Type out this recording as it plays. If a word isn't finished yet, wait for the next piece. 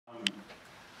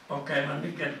Okay, let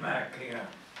me get back here.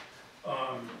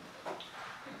 On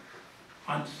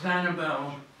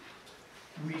Sanibel,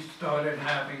 we started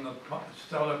having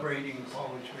celebrating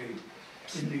poetry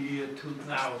in the year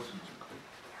 2000.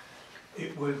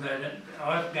 It was at an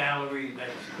art gallery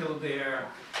that's still there.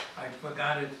 I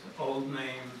forgot its old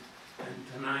name, and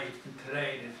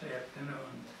today, this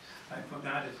afternoon, I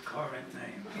forgot its current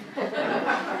name.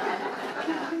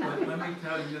 But let me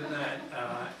tell you that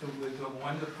it was a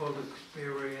wonderful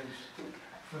experience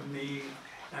for me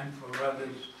and for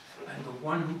others. And the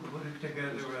one who put it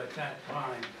together at that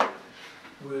time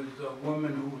was a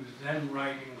woman who was then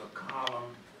writing a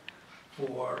column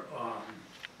for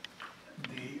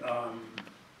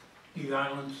the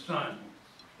Island Sun,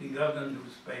 the other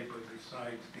newspaper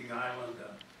besides the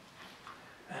Islander.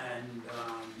 And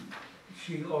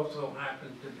she also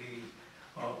happened to be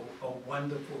a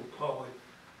wonderful poet,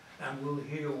 and we'll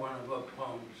hear one of her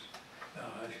poems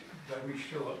very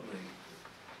shortly.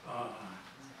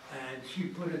 And she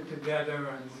put it together,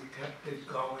 and we kept it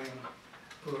going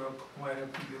for quite a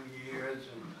few years,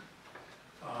 and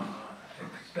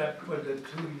except for the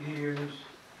 2 years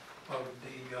of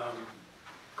the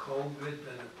COVID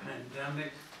and the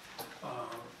pandemic,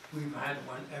 we've had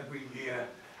one every year,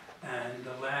 and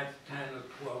the last 10 or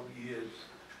 12 years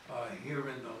here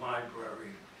in the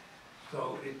library.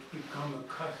 So it's become a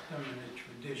custom and a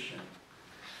tradition.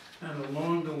 And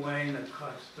along the way in a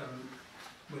custom,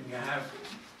 when you have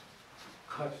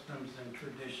customs and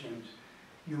traditions,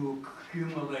 you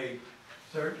accumulate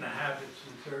certain habits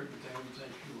and certain things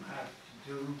that you have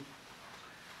to do.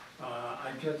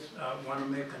 I just want to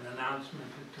make an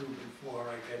announcement or two before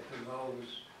I get to those,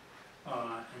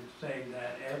 and say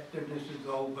that after this is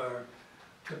over,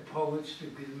 the poets to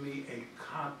give me a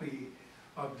copy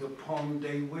of the poem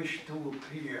they wish to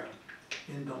appear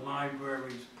in the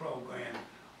library's program,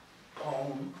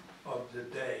 Poem of the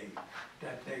Day,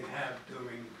 that they have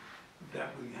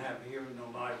that we have here in the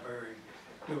library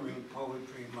during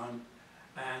Poetry Month,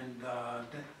 and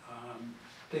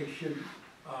they should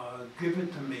give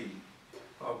it to me.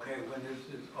 Okay, when this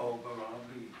is over, I'll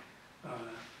be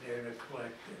there to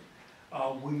collect it.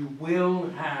 We will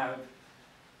have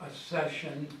a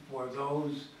session for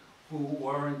those who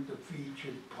weren't the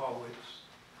featured poets.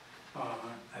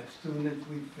 As soon as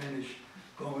we finish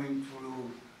going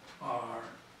through our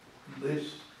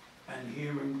list and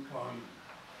hearing from,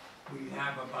 we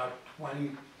have about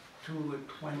 22 or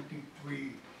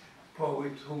 23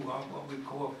 poets who are what we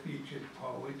call featured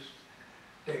poets.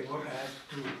 They were asked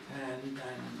to attend,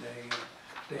 and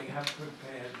they have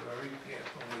prepared very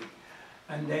carefully.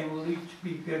 And they will each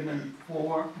be given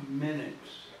 4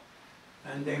 minutes,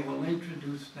 and they will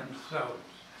introduce themselves.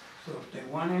 So if they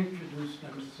want to introduce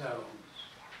themselves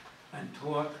and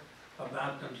talk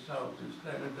about themselves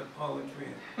instead of the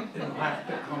poetry, it'll have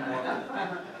to come off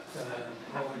the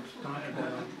poet's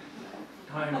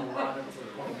title out of the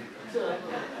poetry. I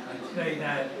say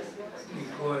that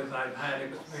because I've had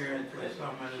experience with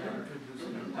someone who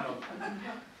introduced themselves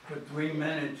for 3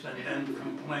 minutes and then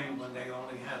complained when they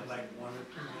only had like 1 or 2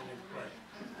 minutes left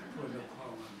for the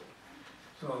poem.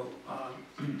 So,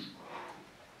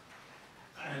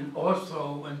 and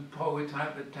also when poets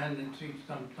have a tendency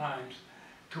sometimes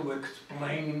to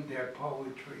explain their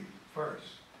poetry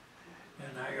first.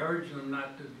 And I urge them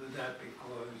not to do that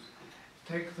because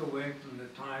it takes away from the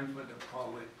time for the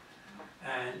poet,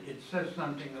 and it says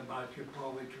something about your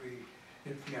poetry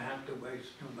if you have to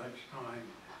waste too much time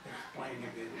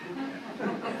explaining it.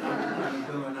 And I'm going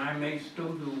to do, and I may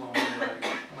still do one when I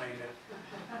explain it.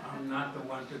 I'm not the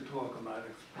one to talk about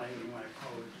explaining my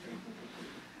poetry.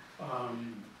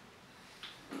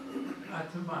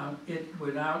 That's about it.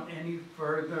 Without any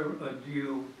further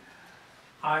ado,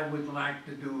 I would like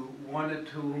to do 1 or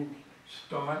 2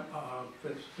 start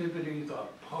festivities of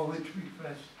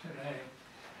PoetryFest today.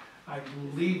 I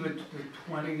believe it's the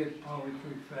 20th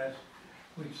PoetryFest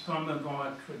with some of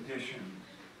our traditions.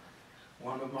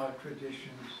 One of our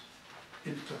traditions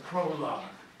is the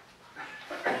prologue.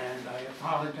 And I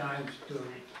apologize to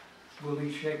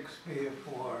Willie Shakespeare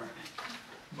for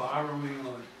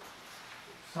borrowing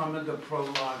some of the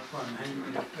prologue from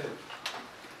Henry V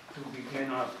to begin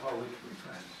our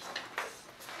PoetryFest.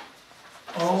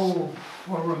 Oh,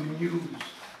 for a muse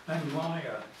and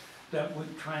lyre that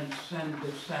would transcend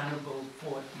the Sanibel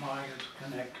Fort Myers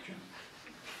connection.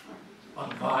 A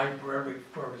library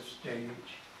for a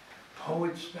stage,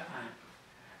 poets to act,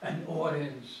 and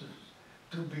audiences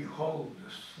to behold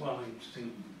the swelling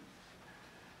scene.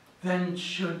 Then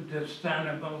should the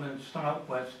Sanibel and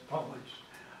Southwest poets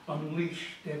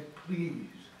unleash their pleas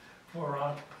for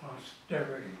our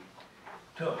posterity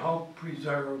to help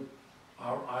preserve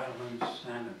our island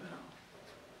Sanibel,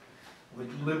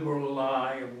 with liberal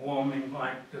eye warming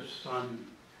like the sun,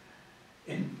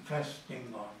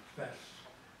 infesting our fest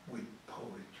with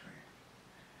poetry.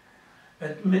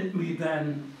 Admit me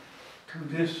then to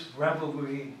this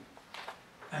revelry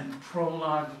and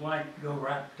prologue like your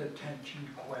rapt attention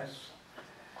quest,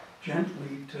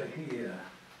 gently to hear,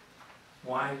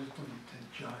 wisely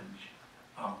to judge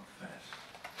our fest.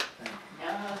 Thank you.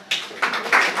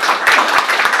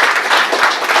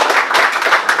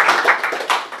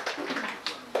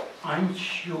 I'm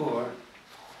sure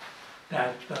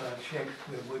that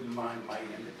Shakespeare wouldn't mind my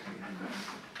imitating him.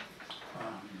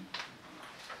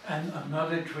 And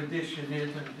another tradition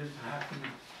is, and this happened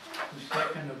the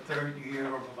second or third year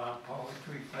of our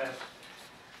PoetryFest,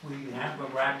 we have a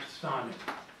rap sonnet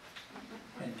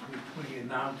in which we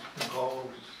announce the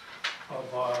goals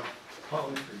of our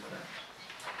PoetryFest.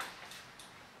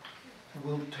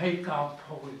 We'll take our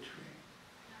poetry.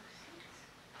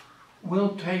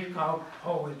 We'll take our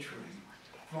poetry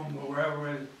from wherever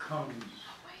it comes,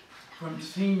 from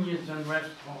seniors in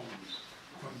rest homes,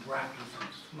 from rappers and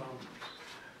slums,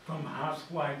 from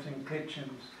housewives in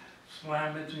kitchens,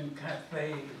 slammers in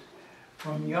cafes,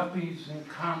 from yuppies in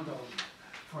condos,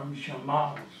 from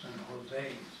Jamals and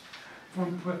Jose's,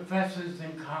 from professors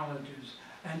in colleges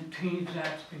and teens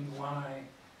asking why,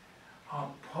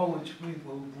 our poetry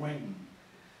will ring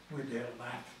with their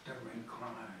laughter and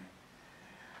cry.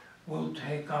 We'll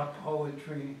take our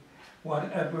poetry,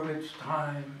 whatever its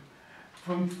time,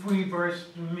 from free verse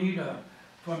to meter,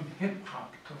 from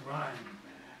hip-hop to rhyme,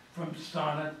 from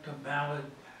sonnet to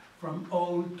ballad, from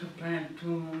ode to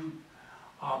pantoum,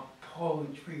 our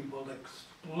poetry will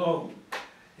explode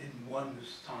in one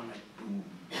sonic boom.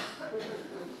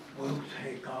 We'll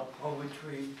take our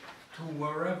poetry to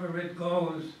wherever it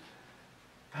goes,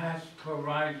 past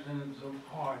horizons of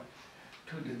heart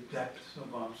to the depths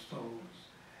of our souls,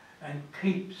 and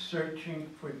keep searching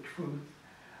for truth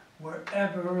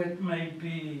wherever it may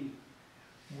be.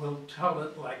 We'll tell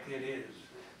it like it is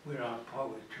with our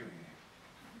poetry.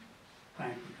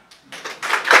 Thank you.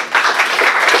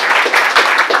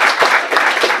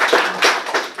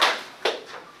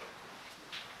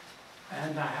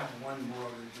 And I have one more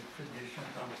as a tradition,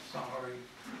 I'm sorry.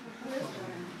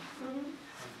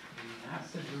 We have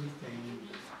to do things.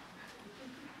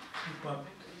 Keep up.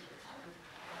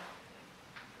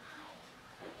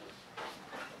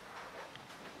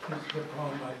 This is the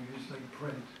poem I usually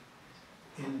print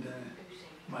in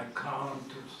my column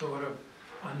to sort of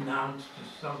announce the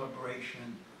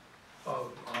celebration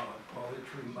of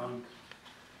Poetry Month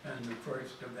and the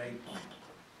 1st of April.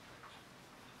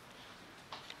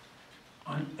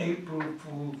 On April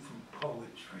Fool for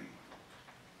poetry.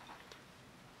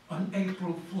 On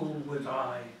April Fool was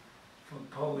I for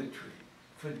poetry,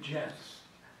 for jests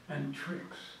and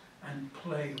tricks and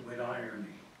play with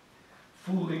irony,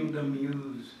 fooling the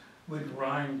muse with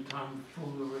rhyme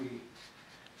tomfoolery,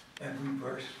 every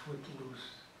verse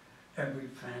footloose, every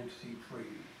fancy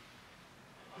free.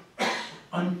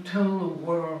 Until the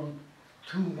world,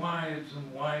 too wise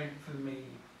and wide for me,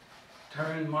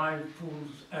 turned my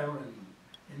fool's errand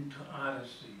into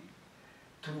odyssey,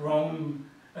 to roam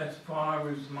as far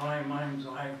as my mind's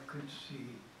eye could see,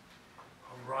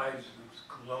 horizons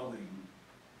glowing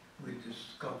with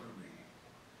discovery.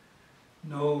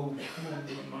 No fool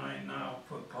am I now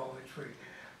for poetry,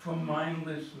 for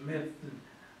mindless myth and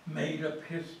made-up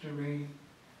history,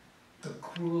 the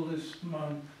cruelest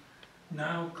month,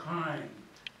 now kind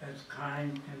as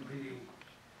kind can be,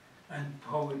 and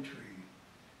poetry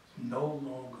is no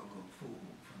longer a fool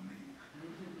for me.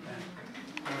 Thank you.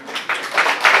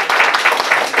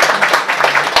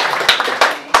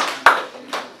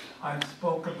 I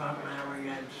spoke about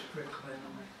Marianne Strickland,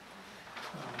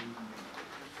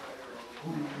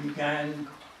 who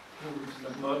was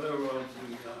the mother of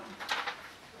the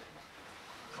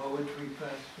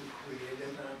PoetryFest, who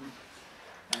created them,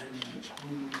 and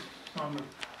who some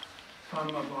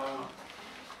of our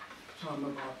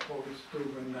poets still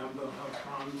remember her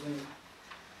fondly.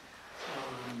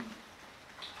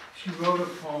 She wrote a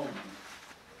poem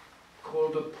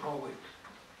called A Poet,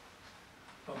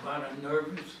 about a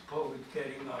nervous poet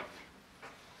getting up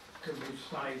to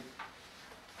recite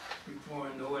before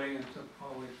an audience of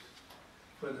poets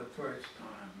for the first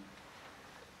time.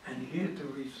 And here to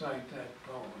recite that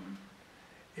poem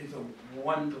is a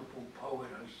wonderful poet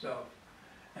herself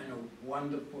and a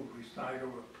wonderful reciter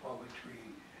of poetry,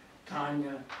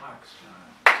 Tanya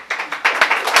Hochschild.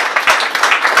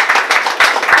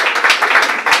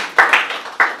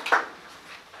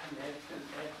 And after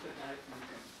that,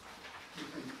 you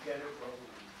can get it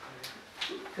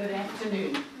rolling. Good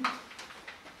afternoon.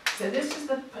 So this is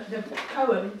the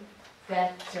poem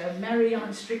that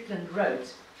Marianne Strickland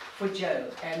wrote for Joe,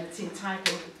 and it's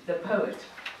entitled The Poet.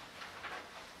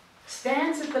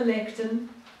 Stands at the lectern,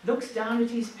 looks down at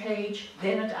his page,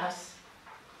 then at us.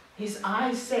 His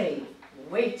eyes say,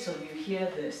 wait till you hear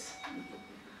this.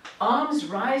 Arms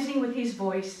rising with his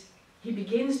voice, he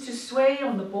begins to sway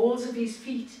on the balls of his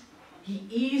feet. He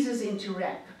eases into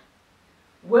rap.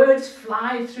 Words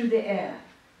fly through the air,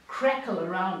 crackle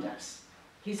around us.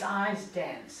 His eyes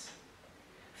dance.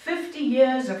 50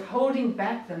 years of holding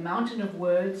back the mountain of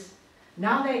words,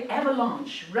 now they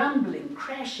avalanche, rumbling,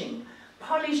 crashing,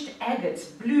 polished agates,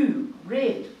 blue,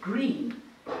 red, green.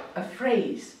 A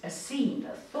phrase, a scene,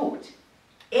 a thought,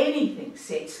 anything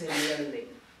sets them rolling.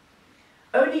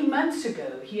 Only months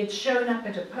ago, he had shown up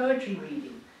at a poetry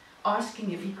reading,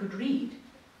 asking if he could read.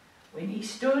 When he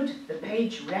stood, the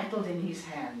page rattled in his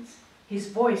hands. His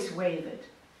voice wavered.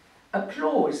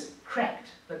 Applause cracked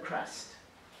the crust.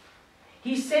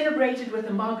 He celebrated with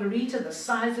a margarita the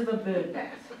size of a bird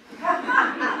bath.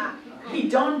 He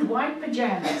donned white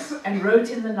pajamas and wrote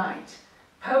in the night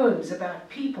poems about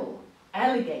people,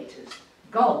 alligators,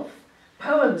 golf,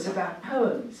 poems about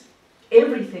poems,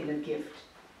 everything a gift.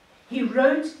 He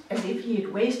wrote as if he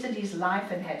had wasted his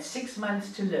life and had 6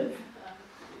 months to live.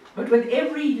 But with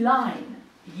every line,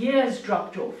 years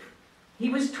dropped off. He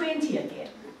was 20 again,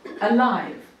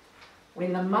 alive.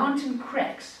 When the mountain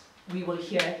cracks, we will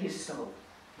hear his soul.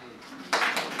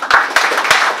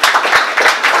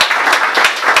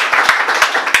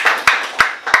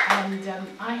 And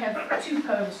I have 2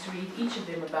 poems to read, each of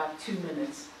them about 2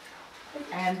 minutes.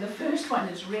 And the first one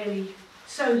is really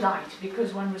so light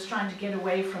because one was trying to get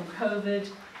away from COVID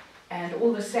and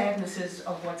all the sadnesses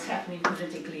of what's happening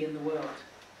politically in the world.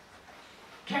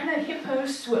 Can a hippo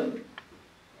swim?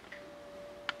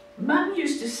 Mum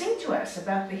used to sing to us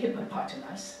about the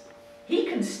hippopotamus. He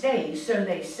can stay, so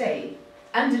they say,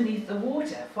 underneath the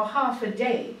water for half a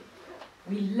day.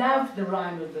 We loved the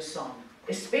rhyme of the song,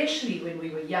 especially when we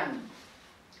were young.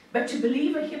 But to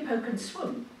believe a hippo can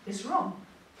swim is wrong.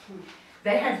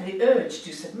 They have the urge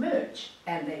to submerge,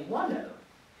 and they wallow.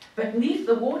 But neath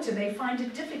the water they find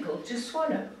it difficult to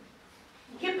swallow.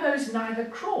 Hippos neither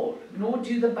crawl nor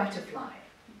do the butterfly.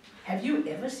 Have you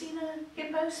ever seen a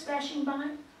hippo splashing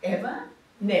by? Ever?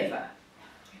 Never.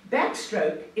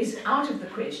 Backstroke is out of the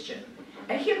question.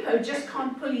 A hippo just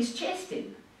can't pull his chest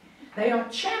in. They are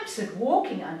champs at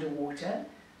walking underwater.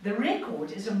 The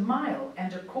record is 1.25 miles.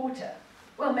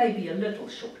 Well, maybe a little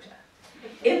shorter.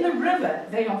 In the river,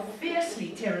 they are fiercely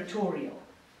territorial.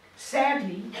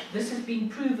 Sadly, this has been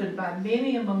proven by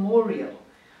many a memorial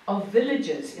of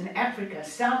villages in Africa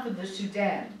south of the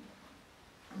Sudan,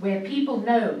 where people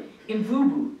know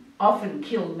Imvubu often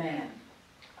kill man.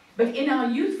 But in our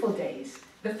youthful days,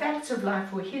 the facts of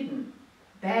life were hidden.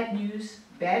 Bad news,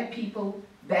 bad people,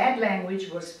 bad language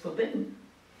was forbidden.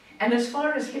 And as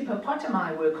far as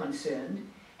hippopotami were concerned,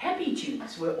 happy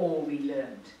tunes were all we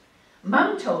learned.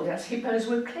 Mum told us hippos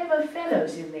were clever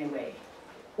fellows in their way,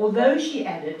 although, she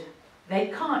added, they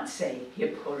can't say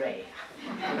hip hooray.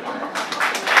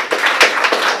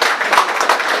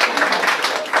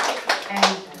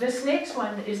 And this next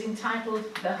one is entitled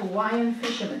The Hawaiian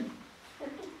Fisherman.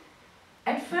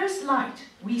 At first light,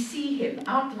 we see him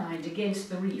outlined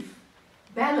against the reef,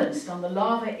 balanced on the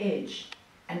lava edge,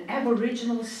 an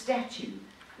aboriginal statue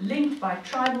linked by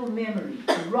tribal memory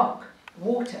to rock,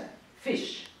 water,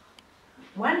 fish.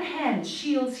 One hand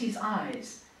shields his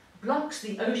eyes, blocks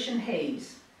the ocean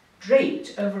haze,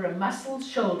 draped over a muscled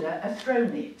shoulder a throw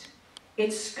net.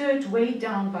 Its skirt weighed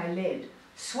down by lead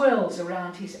swirls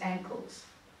around his ankles.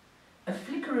 A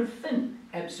flicker of fin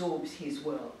absorbs his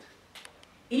world.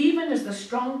 Even as the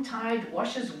strong tide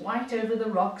washes white over the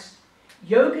rocks,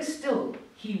 yoga still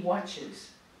he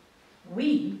watches.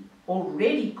 We,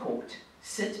 already caught,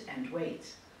 sit and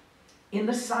wait. In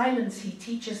the silence he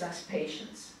teaches us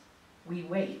patience. We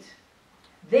wait.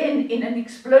 Then, in an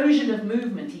explosion of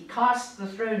movement, he casts the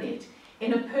throw net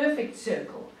in a perfect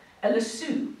circle, a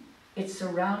lasso. It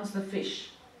surrounds the fish.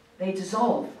 They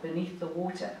dissolve beneath the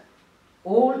water.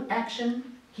 All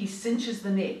action, he cinches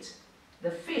the net.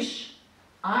 The fish,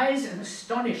 eyes and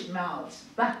astonished mouths,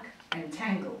 buck and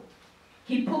tangle.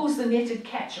 He pulls the netted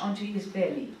catch onto his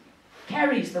belly,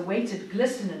 carries the weighted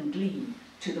glisten and gleam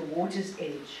to the water's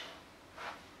edge.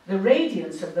 The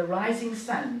radiance of the rising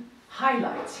sun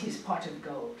highlights his pot of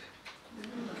gold.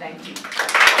 Thank you.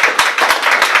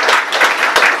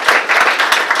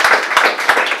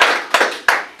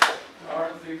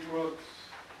 Dorothy Brooks.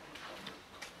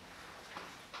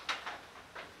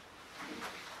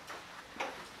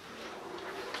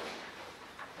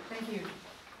 Thank you.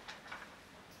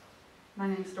 My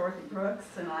name's is Dorothy Brooks,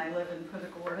 and I live in Punta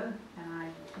Gorda, and I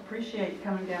appreciate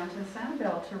coming down to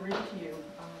Sanibel to read to you.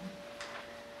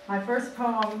 My first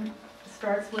poem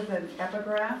starts with an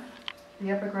epigraph.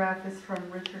 The epigraph is from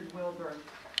Richard Wilbur,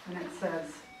 and it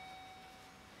says,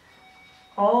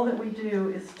 "All that we do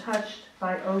is touched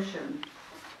by ocean,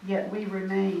 yet we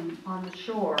remain on the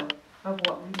shore of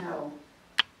what we know."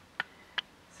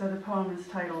 So the poem is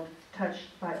titled,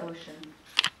 Touched by Ocean.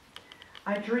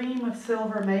 I dream of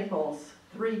silver maples,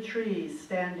 3 trees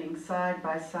standing side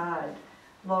by side,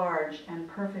 large and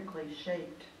perfectly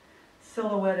shaped,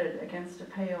 silhouetted against a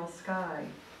pale sky.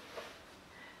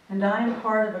 And I am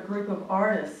part of a group of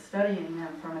artists studying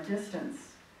them from a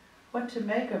distance. What to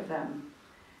make of them,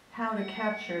 how to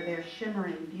capture their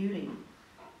shimmering beauty,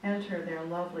 enter their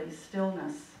lovely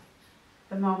stillness.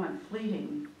 The moment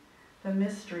fleeting, the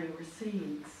mystery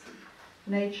recedes.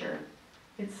 Nature,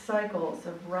 its cycles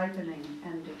of ripening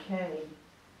and decay.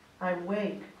 I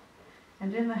wake,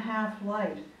 and in the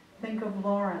half-light, think of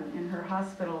Lauren in her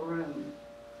hospital room.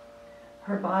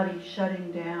 Her body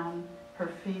shutting down, her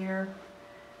fear.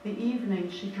 The evening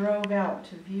she drove out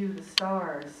to view the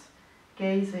stars,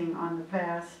 gazing on the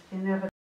vast, inevitable